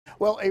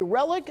Well, a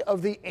relic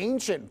of the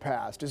ancient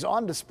past is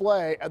on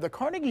display at the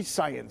Carnegie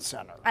Science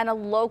Center. And a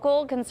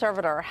local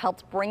conservator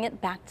helped bring it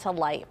back to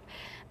life.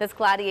 This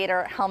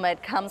Gladiator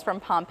helmet comes from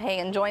Pompeii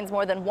and joins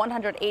more than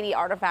 180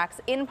 artifacts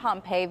in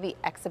Pompeii, the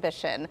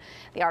exhibition.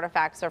 The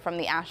artifacts are from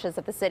the ashes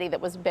of the city that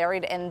was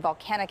buried in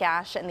volcanic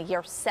ash in the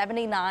year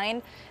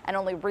 79 and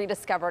only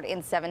rediscovered in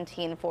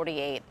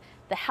 1748.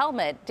 The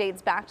helmet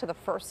dates back to the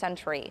 1st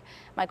century.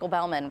 Michael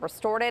Bellman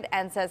restored it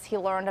and says he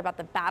learned about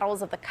the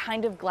battles of the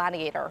kind of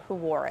gladiator who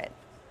wore it.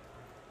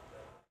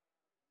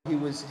 He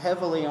was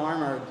heavily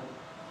armored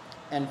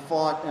and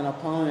fought an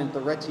opponent, the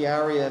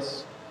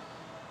Retiarius,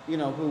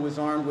 who was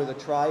armed with a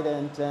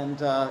trident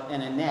and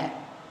a net.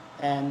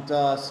 And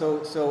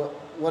so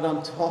what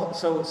I'm told,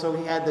 so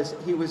he had this.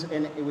 It was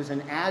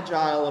an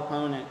agile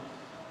opponent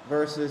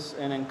versus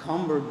an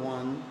encumbered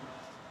one.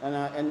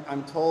 And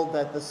I'm told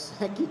that the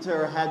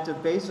secutor had to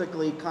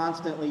basically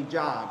constantly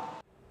jog.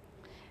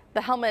 The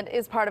helmet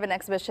is part of an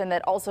exhibition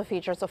that also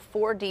features a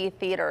 4D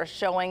theater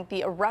showing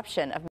the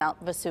eruption of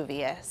Mount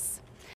Vesuvius.